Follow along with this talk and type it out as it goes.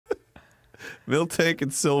Miltank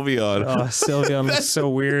and Sylveon. Oh, Sylveon looks so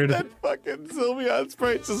weird. That fucking Sylveon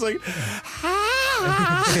sprite's just like.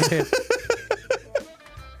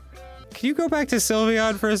 Can you go back to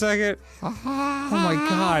Sylveon for a second? Oh my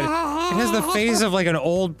god. It has the face of like an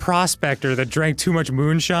old prospector that drank too much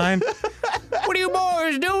moonshine. What are you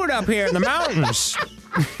boys doing up here in the mountains?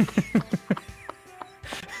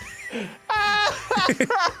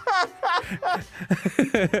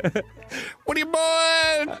 What are you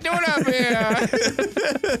boys doing up here?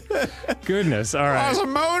 Goodness, alright. Want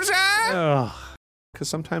some moonshine? Ugh. Because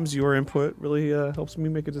sometimes your input really helps me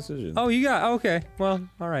make a decision. Oh, you got, okay. Well,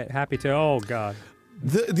 alright, happy to. Oh god.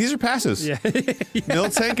 These are passes. Yeah.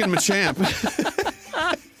 Miltank and Machamp.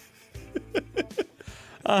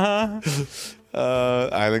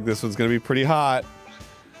 I think this one's gonna be pretty hot.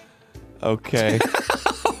 Okay.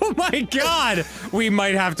 Oh my god! We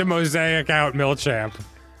might have to mosaic out Milchamp.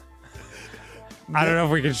 I don't know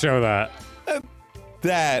if we can show that.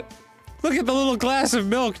 That. Look at the little glass of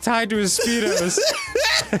milk tied to his Speedos.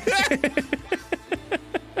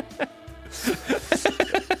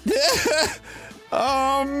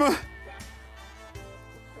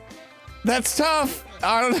 That's tough.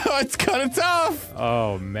 I don't know, it's kind of tough.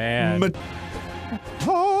 Oh man.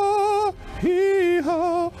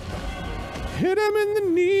 Hit him in the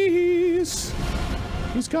knees.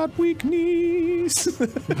 He's got weak knees.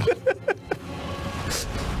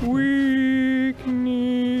 Weak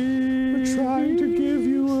knees. We're trying to give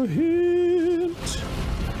you a hint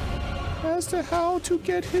as to how to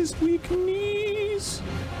get his weak knees.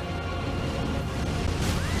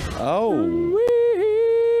 Oh.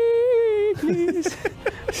 Weak knees.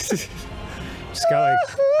 Just got like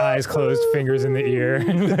eyes closed, fingers in the ear.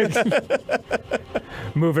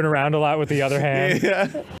 Moving around a lot with the other hand.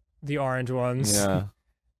 Yeah. The orange ones. Yeah.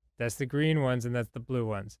 That's the green ones and that's the blue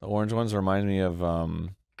ones. The orange ones remind me of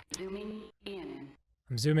Zooming in.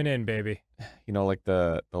 I'm zooming in, baby. you know, like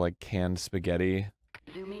the like canned spaghetti.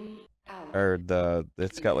 Zooming out. Or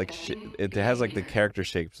it's got like it has like the character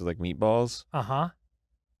shapes of like meatballs. Uh-huh.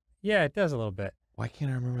 Yeah, it does a little bit. Why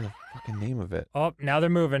can't I remember the fucking name of it? Oh, now they're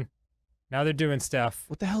moving. Now they're doing stuff.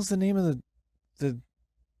 What the hell's the name of the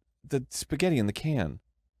spaghetti in the can?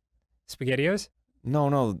 SpaghettiOs?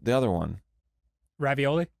 No, the other one.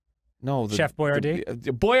 Ravioli? No, Chef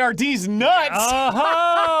Boyardee? Boyardee's nuts!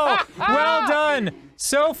 Oh! Well done!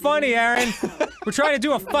 So funny, Aaron. We're trying to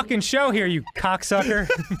do a fucking show here, you cocksucker.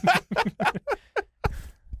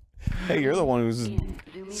 Hey, you're the one who's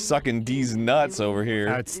sucking D's nuts over here.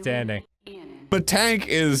 Outstanding. But Tank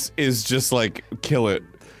is just like, kill it.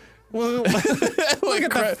 Look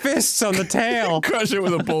at the fists on the tail. Crush it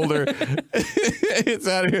with a boulder. It's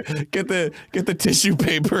out of here. Get the tissue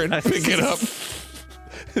paper and pick it up.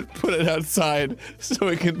 And put it outside so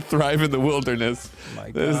it can thrive in the wilderness. Oh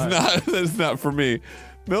my God. That is not for me.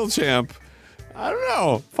 Milchamp, I don't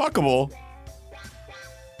know. Fuckable.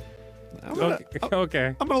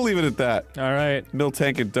 Okay. I'm gonna leave it at that. All right.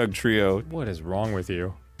 Miltank and Doug trio. What is wrong with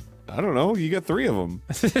you? I don't know. You got 3 of them.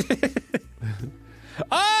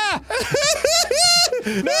 Ah!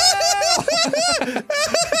 No!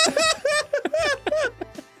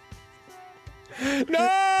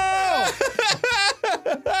 No!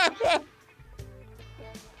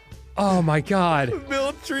 Oh my God.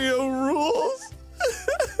 Mil Trio rules.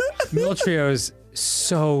 Mil Trio's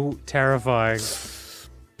so terrifying.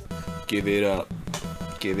 Give it up.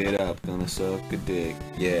 Give it up. Gonna suck a dick.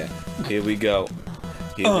 Yeah. Here we go.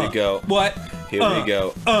 Here we go. What? Here we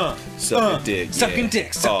go. Suck a dick. Sucking yeah.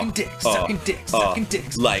 dicks, sucking dicks, sucking dicks, sucking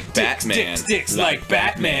dicks. Like Batman. Dicks, like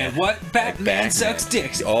Batman. What? Batman sucks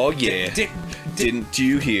dicks. Oh yeah. Dick. Didn't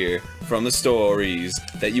you hear from the stories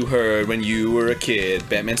that you heard when you were a kid?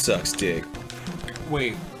 Batman sucks dick.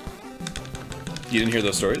 Wait. You didn't hear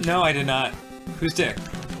those stories? No, I did not. Who's dick?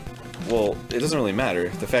 Well, it doesn't really matter.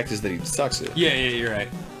 The fact is that he sucks it. Yeah, you're right.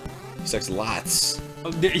 He sucks lots.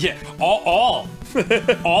 Oh, yeah, all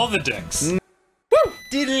the dicks. Woo!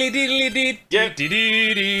 Diddly diddly dee. Yeah.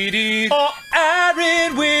 Dee. Oh,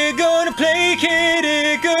 Aaron, we're gonna play Kid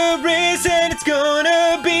Icarus, and it's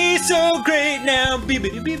gonna be so great now. Beep,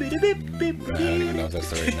 beep, beep, beep, beep, beep. I don't even know if that's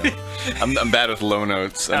the right note. I'm bad with low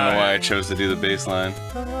notes. I don't know why I chose to do the bass line.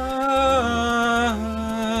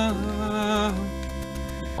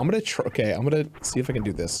 I'm gonna try. Okay, I'm gonna see if I can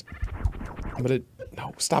do this.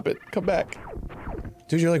 No, stop it. Come back.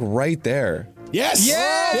 Dude, you're like right there. Yes!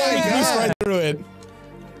 Yeah! Yeah, you can right through it.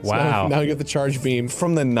 Wow. So now you get the charge beam.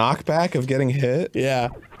 From the knockback of getting hit? Yeah.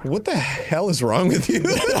 What the hell is wrong with you?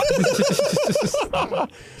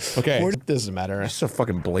 Okay. This doesn't matter. I'm so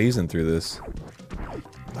fucking blazing through this.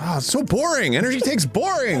 Ah, it's so boring. Energy Tank's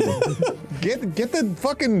boring. Get the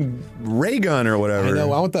fucking ray gun or whatever. I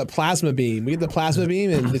know. I want that plasma beam. We get the plasma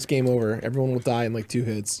beam, and it's game over. Everyone will die in like 2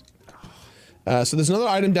 hits. So there's another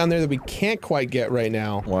item down there that we can't quite get right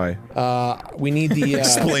now. Why? We need the.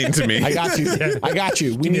 Explain to me. I got you. I got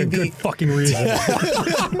you. We need the fucking reason.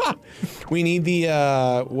 We need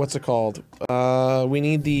the what's it called? We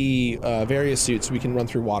need the various suits so we can run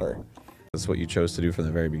through water. That's what you chose to do from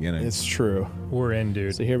the very beginning. It's true. We're in,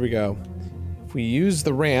 dude. So here we go. If we use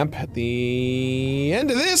the ramp at the end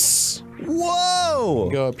of this, Whoa!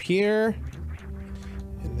 go up here,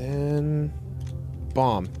 and then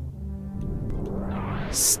bomb.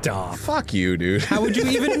 Stop. Fuck you, dude. How would you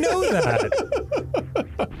even know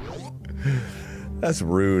that? That's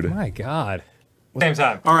rude. My God. Same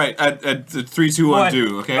time. All right, at 3, 2, 1,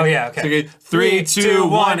 2. Okay. Oh, yeah, okay. 3, 2,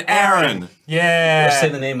 1. Aaron. Yeah. Let's say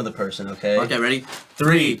the name of the person, okay? Okay, ready?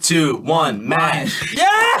 3, 2, 1, Matt.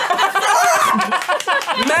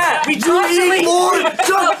 Matt, we constantly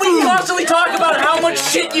talk about how much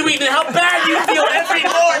shit you eat and how bad you feel every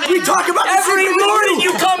morning. We talk about every morning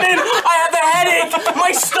you come in. I have a headache.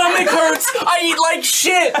 My stomach hurts. I eat like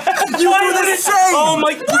shit. You do the same. Oh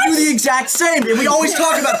my! You do the exact same, and we always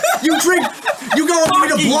talk about you drink. You go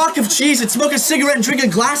and eat a block of cheese and smoke a cigarette and drink a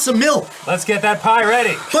glass of milk. Let's get that pie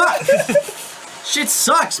ready. But shit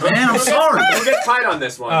sucks, man. I'm sorry. We'll get tight on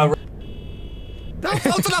this one. Don't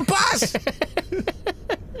go to the bus!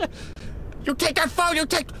 You take that phone, you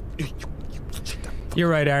take... You're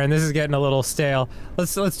right, Aaron. This is getting a little stale.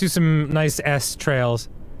 Let's do some nice S trails.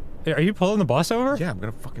 Are you pulling the bus over? Yeah, I'm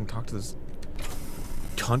gonna fucking talk to this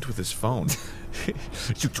cunt with his phone. You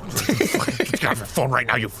get off your phone right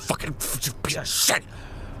now, you fucking piece of shit!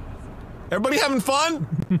 Everybody having fun?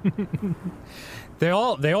 They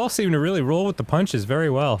all seem to really roll with the punches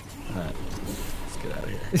very well. Alright, let's get out of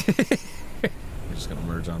here. We're just gonna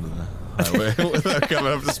merge onto the highway without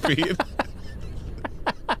coming up to speed.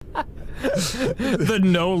 The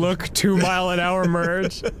no-look 2-mile-an-hour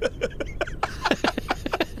merge.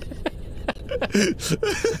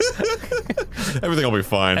 Everything will be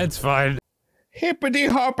fine. It's fine. Hippity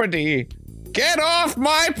hoppity! Get off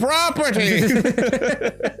my property!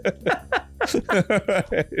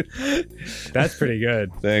 That's pretty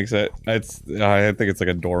good. Thanks. I think it's like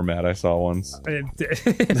a doormat I saw once. Get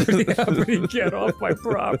off my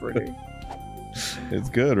property. It's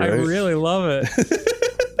good, right? I really love it.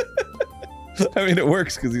 I mean, it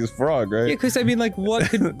works because he's a frog, right? Yeah, because I mean, like, what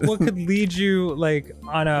could lead you like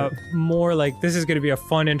on a more like this is going to be a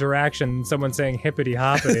fun interaction than someone saying hippity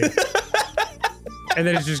hoppity, and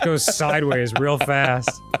then it just goes sideways real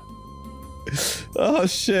fast. Oh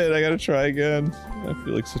shit! I gotta try again. I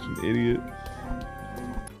feel like such an idiot.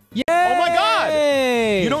 Yay! Oh my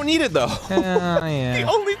god! You don't need it though. Yeah. The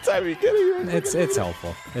only time you get it. It's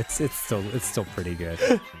helpful. It's still pretty good.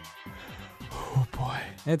 Oh boy.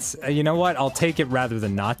 It's you know what? I'll take it rather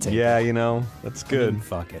than not take it. Yeah, you know that's good.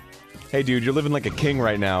 Fuck it. Hey, dude, you're living like a king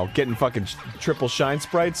right now, getting fucking triple shine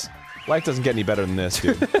sprites. Life doesn't get any better than this,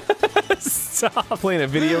 dude. Stop. Playing a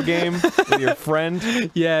video game with your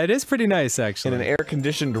friend Yeah, it is pretty nice actually. in an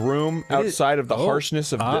air-conditioned room outside of the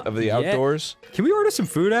harshness of the yeah. outdoors. Can we order some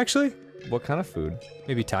food actually? What kind of food?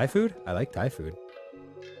 Maybe Thai food? I like Thai food.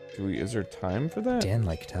 Is there time for that? Dan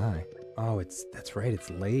like Thai. Oh, that's right.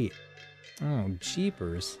 It's late. Oh,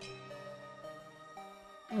 jeepers.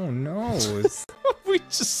 Oh no. We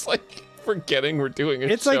just like forgetting we're doing a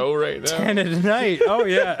It's show like right now. 10 at night. Oh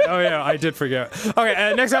yeah. Oh yeah. I did forget.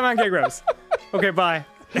 Okay. Next time on Grumps. Okay. Bye.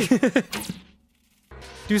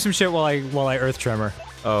 Do some shit while I earth tremor.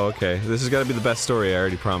 Oh, okay. This has got to be the best story. I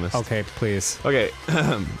already promised. Okay, please. Okay.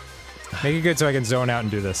 Make it good so I can zone out and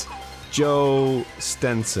do this. Joe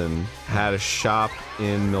Stenson had a shop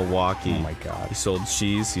in Milwaukee. Oh my god. He sold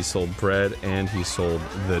cheese, he sold bread, and he sold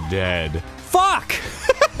the dead. Fuck!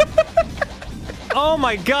 Oh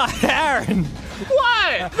my god, Aaron!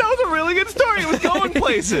 What? That was a really good story. It was going He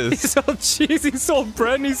places. sold cheese, he sold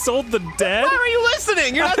bread, and he sold the dead? Why are you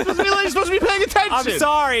listening? You're not supposed to be. You're supposed to be paying attention. I'm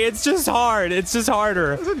sorry, it's just hard. It's just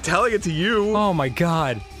harder. I wasn't telling it to you. Oh my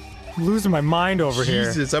god. I'm losing my mind over here.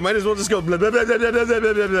 Jesus, I might as well just go blah blah blah blah blah blah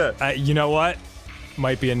blah blah. You know what?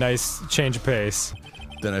 Might be a nice change of pace.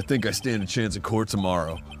 Then I think I stand a chance in court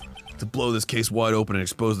tomorrow to blow this case wide open and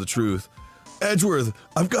expose the truth. Edgeworth,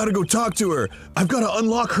 I've got to go talk to her. I've got to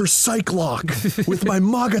unlock her psych lock with my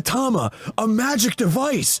Magatama, a magic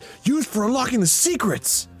device used for unlocking the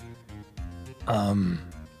secrets. I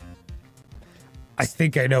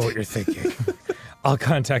think I know what you're thinking. I'll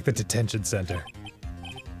contact the detention center.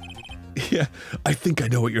 Yeah, I think I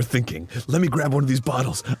know what you're thinking. Let me grab one of these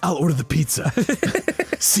bottles. I'll order the pizza.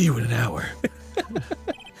 See you in an hour.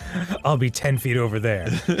 I'll be 10 feet over there,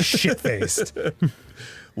 shit-faced.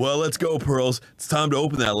 Well, let's go, Pearls. It's time to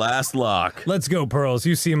open that last lock. Let's go, Pearls.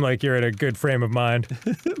 You seem like you're in a good frame of mind.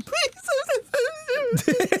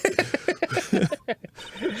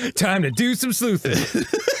 Time to do some sleuthing.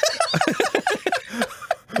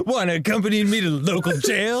 Wanna accompany me to the local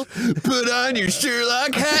jail? Put on your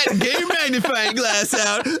Sherlock hat and get your magnifying glass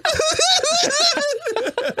out.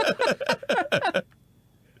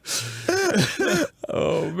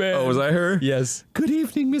 Oh, man. Oh, was I her? Yes. Good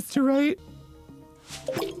evening, Mr. Wright.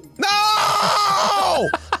 No!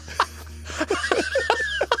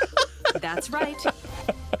 That's right.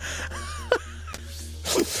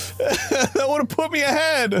 That would have put me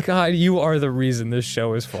ahead. God, you are the reason this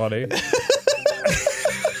show is funny.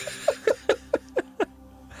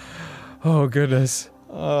 Oh, goodness.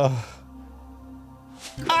 Ah,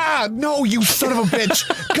 no, you son of a bitch.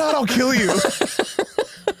 God, I'll kill you.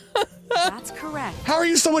 That's correct. How are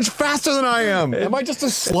you so much faster than I am? Am I just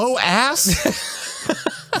a slow ass?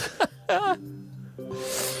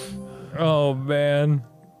 Oh, man.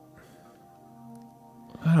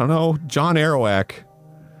 I don't know. John Arawak.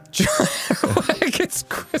 It's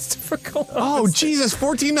Christopher Columbus. Oh, Jesus,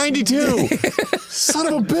 1492. Son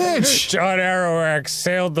of a bitch. John Arawak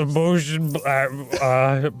sailed the ocean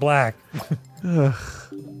black.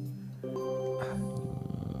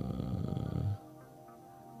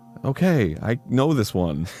 Okay, I know this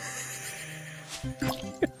one.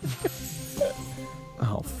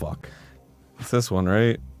 Oh, fuck. It's this one,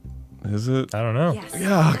 right? Is it? I don't know. Yes.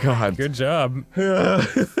 Oh, God. Good job.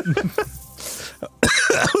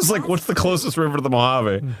 I was like, what's the closest river to the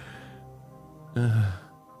Mojave?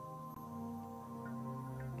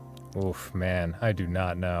 Oof, man. I do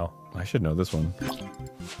not know. I should know this one.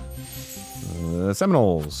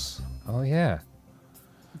 Seminoles. Oh, yeah.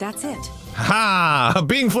 That's it. Ha!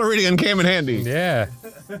 Being Floridian came in handy. Yeah.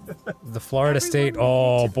 The Florida State. Everyone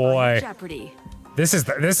Oh, ready to play boy. Jeopardy. This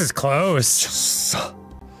is close.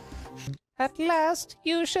 At last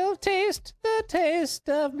you shall taste the taste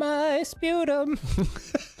of my sputum.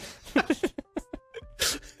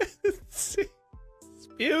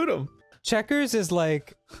 Sputum. Checkers is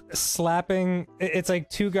like slapping. It's like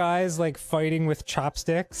two guys like fighting with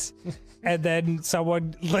chopsticks, and then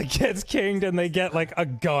someone like gets kinged and they get like a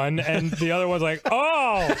gun, and the other one's like,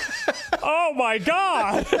 oh, oh my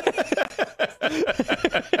god.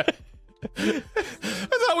 I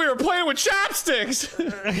thought we were playing with chopsticks.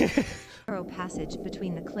 Narrow passage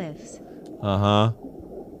between the cliffs. Uh-huh.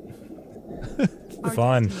 Our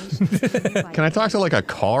Fun. destination is Can I talk to like a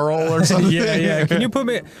Carl or something? Yeah, yeah. Can you put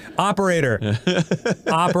me operator?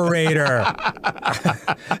 Operator.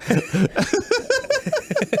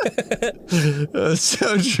 That's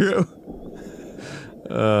so true.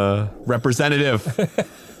 Representative.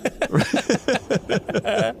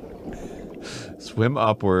 Swim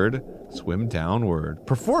upward, swim downward.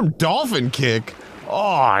 Perform dolphin kick.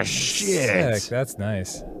 Oh shit. Sick. That's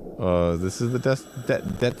nice. This is the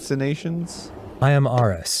destinations. I am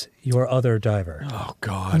Aris, your other diver. Oh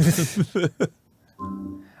god.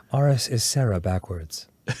 Aris is Sarah backwards.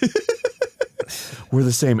 We're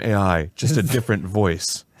the same AI, just a different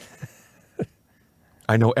voice.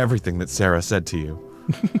 I know everything that Sarah said to you.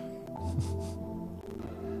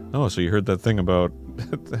 Oh, so you heard that thing about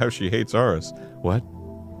how she hates Aris. What?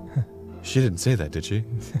 She didn't say that, did she?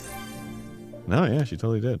 No, yeah, she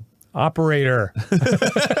totally did. Operator.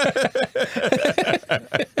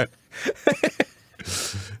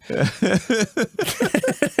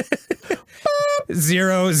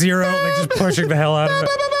 Zero, zero, like just pushing the hell out of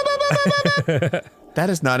it. That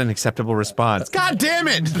is not an acceptable response. God damn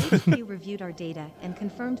it! We reviewed our data and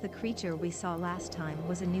confirmed the creature we saw last time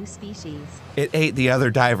was a new species. It ate the other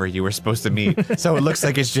diver you were supposed to meet, so it looks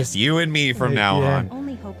like it's just you and me from now Yeah. on.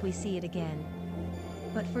 Only hope we see it again.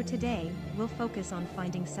 But for today, we'll focus on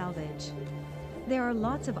finding salvage. There are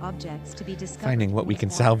lots of objects to be discovered. Finding what we can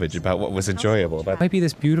salvage about what was enjoyable about Might be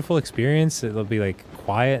this beautiful experience. It'll be like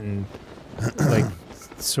quiet and like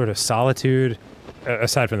sort of solitude,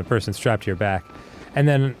 aside from the person strapped to your back. And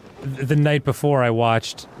then the night before, I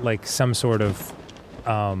watched like some sort of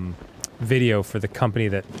video for the company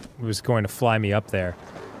that was going to fly me up there,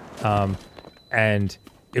 and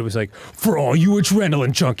it was like, for all you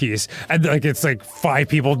adrenaline junkies, and like it's like 5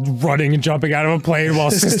 people running and jumping out of a plane while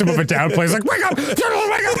System of a Down plays like, wake up, wake up!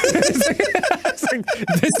 It's like,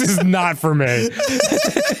 this is not for me.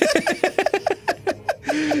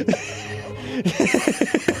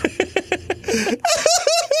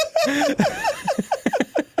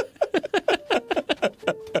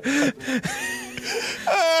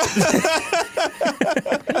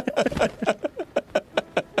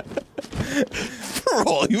 For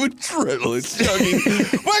all you brittle. It's choking.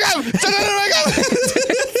 Wake up! Wake up!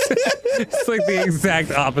 It's like the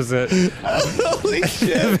exact opposite Holy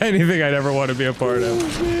shit. of anything I'd ever want to be a part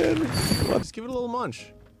of. Man. Just give it a little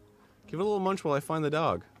munch. Give it a little munch while I find the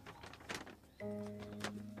dog.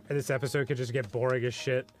 And this episode could just get boring as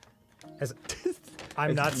shit. As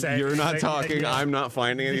I'm not saying You're not anything. talking. Yeah. I'm not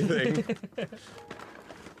finding anything.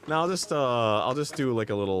 No, I'll just do like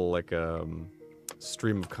a little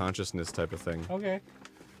stream of consciousness type of thing. Okay.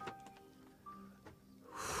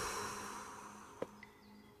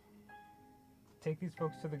 Take these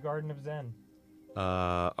folks to the Garden of Zen.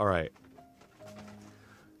 All right.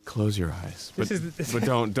 Close your eyes, but This but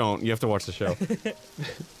don't. You have to watch the show.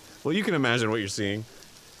 Well, you can imagine what you're seeing.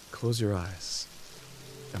 Close your eyes.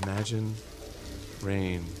 Imagine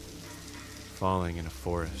rain falling in a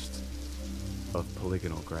forest of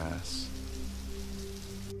polygonal grass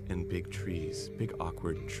and big trees, big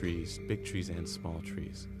awkward trees, big trees and small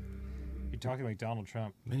trees. You're talking like Donald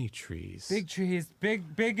Trump. Many trees. Big trees, big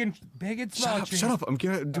and small trees. Shut up! I'm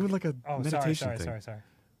doing like a meditation thing. Sorry.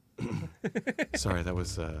 Sorry, that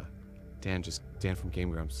was Dan from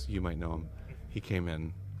Game Grumps. You might know him. He came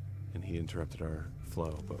in and he interrupted our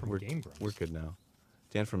flow, but we're good now.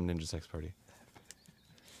 Dan from Ninja Sex Party.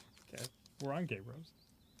 Okay. We're on Game Grumps.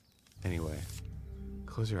 Anyway,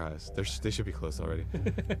 close your eyes. They should be closed already.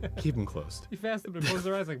 Keep them closed. You asked them to close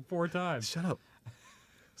their eyes like 4 times. Shut up.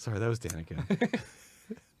 Sorry, that was Dan again.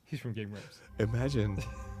 He's from Game Grumps. Imagine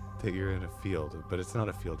that you're in a field, but it's not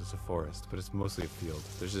a field, it's a forest, but it's mostly a field.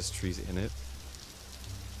 There's just trees in it.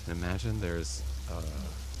 And imagine there's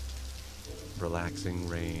relaxing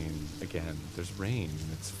rain again. There's rain,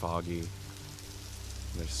 and it's foggy. And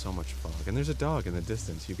there's so much fog. And there's a dog in the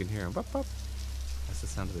distance. You can hear him. Bup, bup. That's the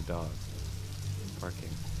sound of the dog barking.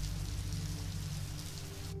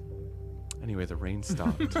 Anyway, the rain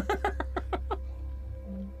stopped.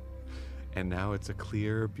 And now it's a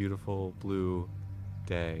clear, beautiful blue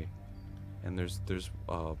day. And there's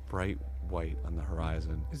bright white on the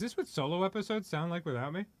horizon. Is this what solo episodes sound like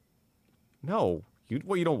without me? No. You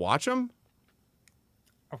don't watch them?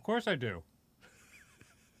 Of course I do.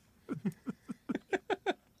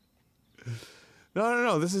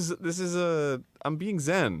 No. This is I'm being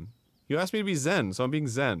zen. You asked me to be zen, so I'm being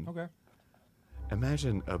zen. Okay.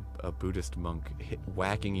 Imagine a Buddhist monk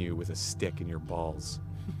whacking you with a stick in your balls.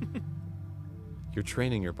 You're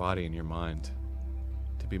training your body and your mind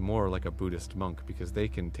to be more like a Buddhist monk because they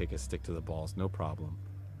can take a stick to the balls, no problem.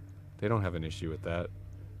 They don't have an issue with that.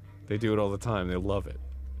 They do it all the time. They love it.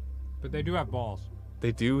 But they do have balls.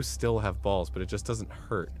 They do still have balls, but it just doesn't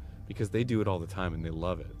hurt because they do it all the time and they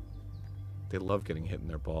love it. They love getting hit in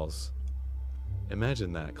their balls.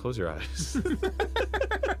 Imagine that. Close your eyes.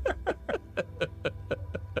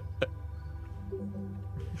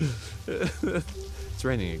 It's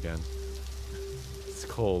raining again. It's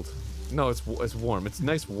cold. No, it's warm. It's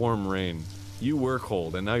nice warm rain. You were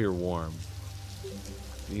cold and now you're warm.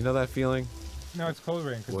 You know that feeling? No, it's cold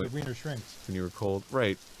rain because What? the wiener shrinks. When you were cold?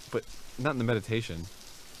 Right, but not in the meditation.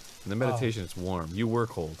 In the meditation it's warm. You were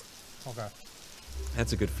cold. Okay.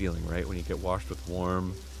 That's a good feeling, right? When you get washed with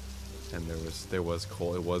warm and there was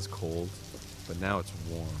cold. It was cold, but now it's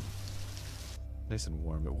warm. Nice and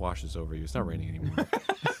warm. It washes over you. It's not raining anymore.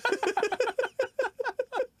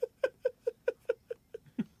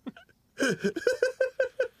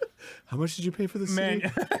 How much did you pay for this?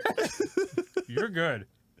 Man, you're good.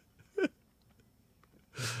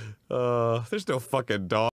 There's no fucking dog.